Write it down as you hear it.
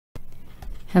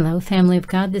Hello, family of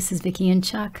God. This is Vicky and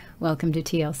Chuck. Welcome to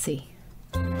TLC.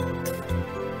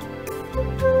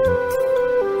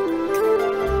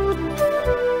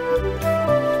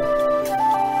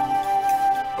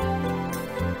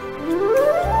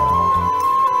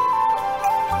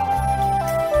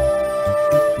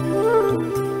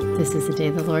 This is the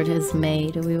day the Lord has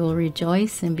made. We will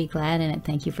rejoice and be glad in it.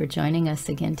 Thank you for joining us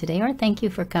again today, or thank you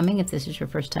for coming. If this is your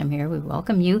first time here, we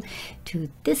welcome you to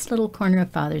this little corner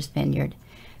of Father's Vineyard.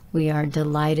 We are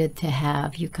delighted to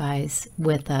have you guys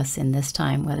with us in this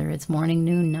time, whether it's morning,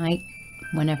 noon, night,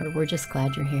 whenever. We're just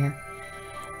glad you're here.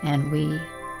 And we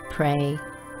pray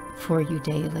for you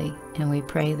daily. And we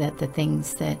pray that the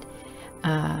things that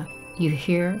you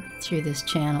hear through this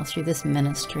channel, through this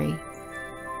ministry,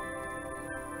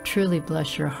 truly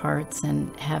bless your hearts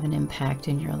and have an impact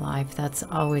in your life. That's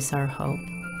always our hope.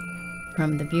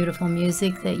 From the beautiful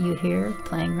music that you hear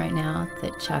playing right now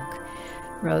that Chuck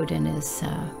wrote and is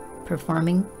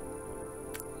performing,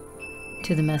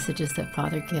 to the messages that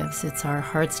Father gives, it's our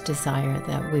heart's desire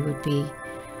that we would be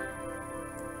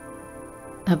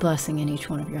a blessing in each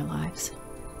one of your lives.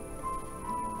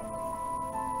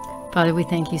 Father, we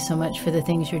thank you so much for the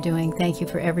things you're doing. Thank you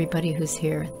for everybody who's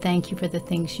here. Thank you for the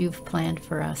things you've planned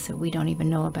for us that we don't even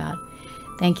know about.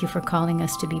 Thank you for calling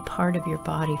us to be part of your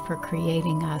body, for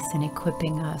creating us and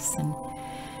equipping us and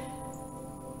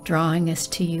drawing us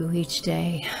to you each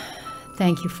day.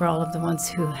 Thank you for all of the ones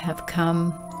who have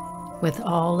come with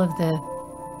all of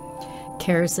the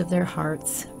cares of their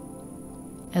hearts.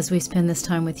 As we spend this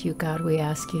time with you, God, we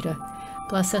ask you to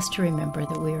bless us to remember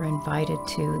that we are invited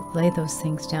to lay those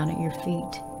things down at your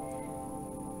feet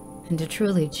and to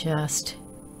truly just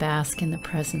bask in the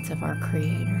presence of our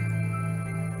Creator.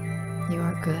 You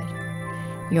are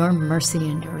good. Your mercy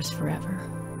endures forever.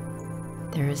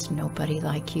 There is nobody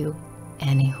like you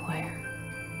anywhere.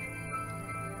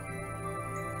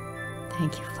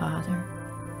 Thank you, Father.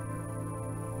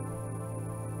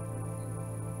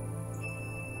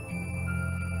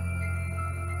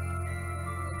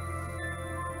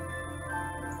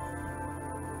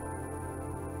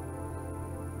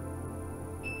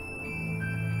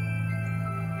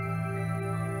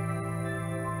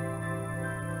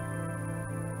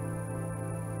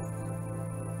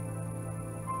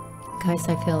 Guys,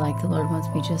 I feel like the Lord wants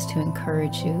me just to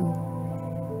encourage you.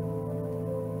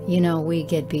 You know, we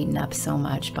get beaten up so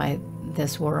much by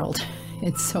this world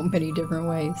in so many different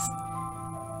ways.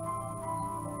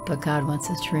 But God wants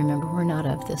us to remember we're not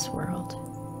of this world.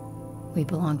 We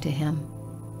belong to Him.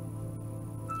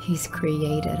 He's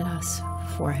created us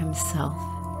for Himself.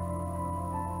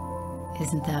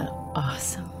 Isn't that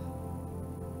awesome?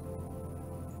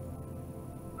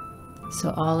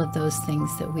 So all of those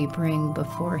things that we bring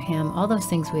before Him, all those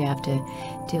things we have to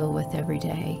deal with every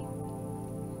day,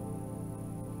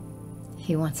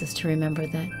 He wants us to remember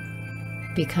that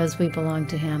because we belong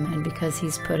to Him and because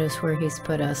He's put us where He's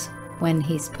put us, when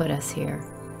He's put us here,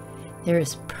 there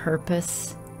is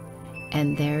purpose,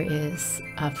 and there is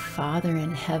a Father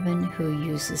in heaven who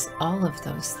uses all of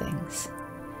those things,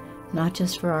 not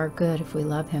just for our good if we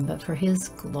love Him, but for His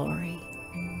glory.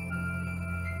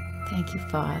 Thank you,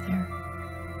 Father.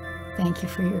 Thank you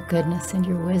for your goodness and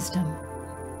your wisdom.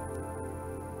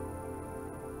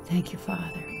 Thank you,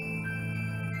 Father,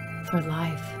 for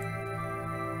life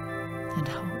and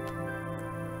hope.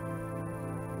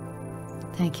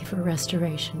 Thank you for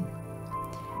restoration.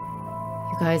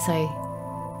 You guys, I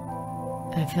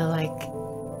feel like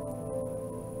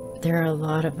there are a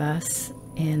lot of us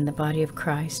in the body of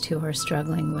Christ who are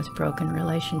struggling with broken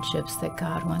relationships that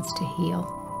God wants to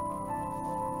heal.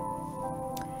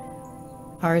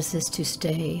 Ours is to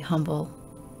stay humble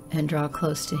and draw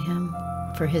close to Him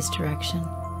for His direction.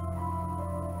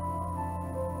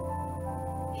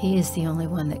 He is the only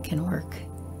one that can work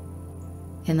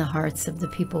in the hearts of the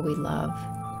people we love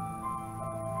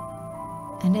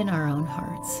and in our own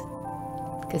hearts,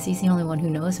 because He's the only one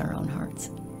who knows our own hearts.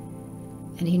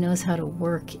 And He knows how to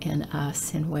work in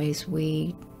us in ways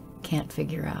we can't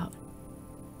figure out.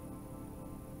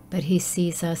 But He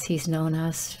sees us. He's known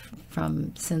us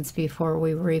since before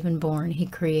we were even born. He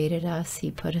created us. He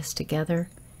put us together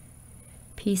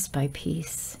piece by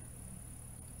piece.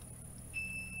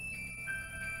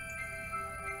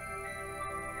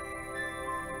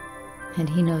 And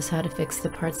He knows how to fix the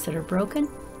parts that are broken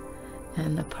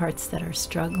and the parts that are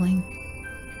struggling.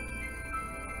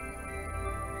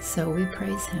 So we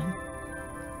praise Him.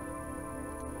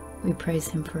 We praise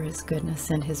Him for His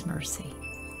goodness and His mercy,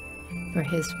 for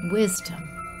His wisdom.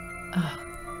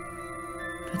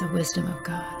 For the wisdom of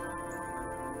God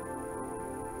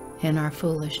in our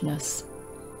foolishness,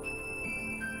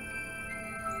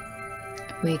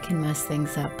 We can mess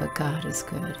things up, but God is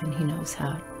good and He knows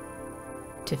how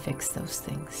to fix those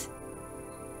things.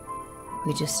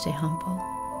 We just stay humble.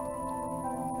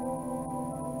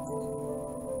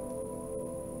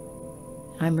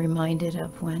 I'm reminded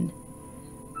of when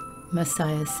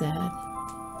Messiah said,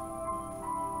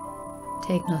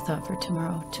 take no thought for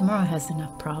tomorrow. Tomorrow has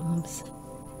enough problems.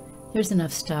 There's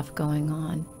enough stuff going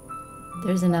on.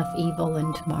 There's enough evil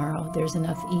in tomorrow. There's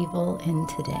enough evil in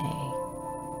today.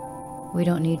 We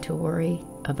don't need to worry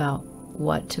about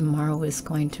what tomorrow is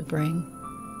going to bring.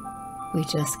 We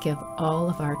just give all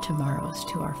of our tomorrows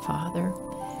to our Father.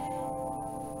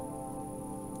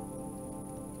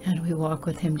 And we walk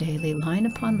with Him daily, line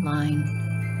upon line,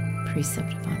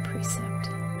 precept upon precept.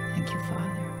 Thank you,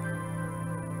 Father.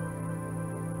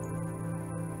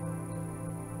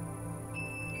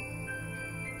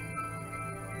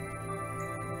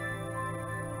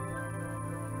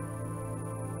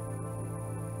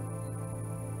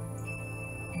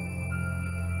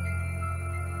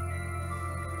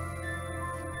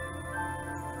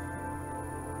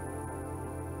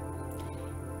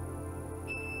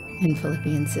 In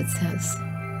Philippians it says,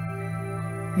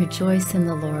 rejoice in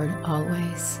the Lord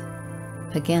always.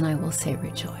 Again, I will say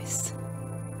rejoice.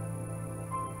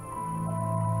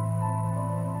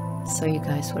 So you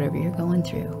guys, whatever you're going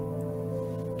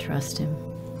through, trust Him.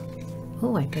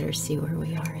 Oh, I better see where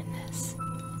we are in this.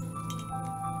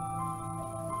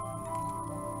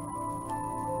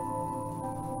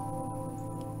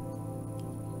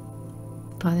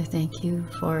 Father, thank you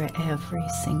for every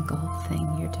single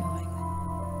thing you're doing.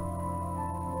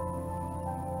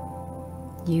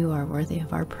 You are worthy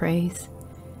of our praise.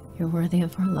 You're worthy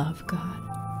of our love, God.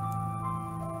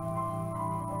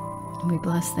 And we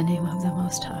bless the name of the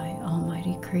Most High,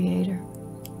 Almighty Creator.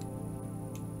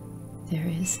 There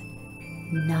is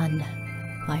none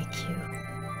like you.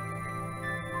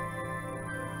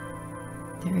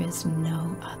 There is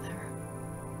no other.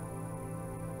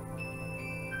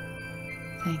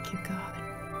 Thank you, God.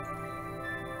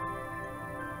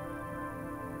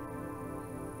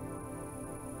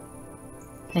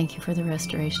 Thank you for the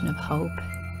restoration of hope.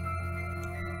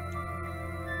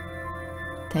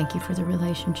 Thank you for the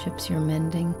relationships you're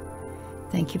mending.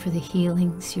 Thank you for the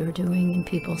healings you're doing in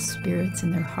people's spirits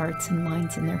and their hearts and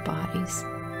minds and their bodies.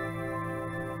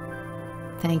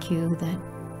 Thank you that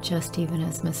just even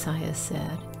as Messiah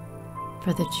said,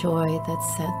 for the joy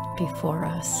that's set before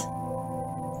us,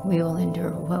 we will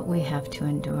endure what we have to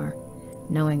endure,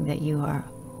 knowing that you are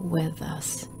with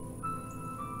us,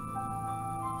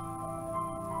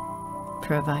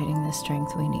 providing the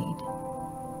strength we need.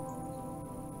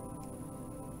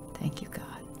 Thank you, God.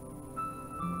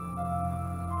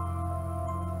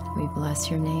 We bless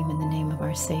your name in the name of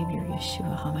our Savior,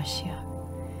 Yeshua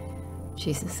HaMashiach,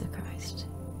 Jesus the Christ.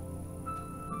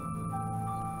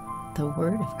 The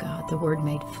Word of God, the Word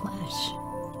made flesh,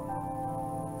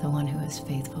 the one who is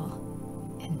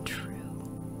faithful and true.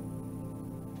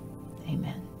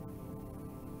 Amen.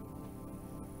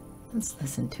 Let's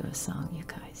listen to a song, you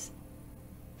guys.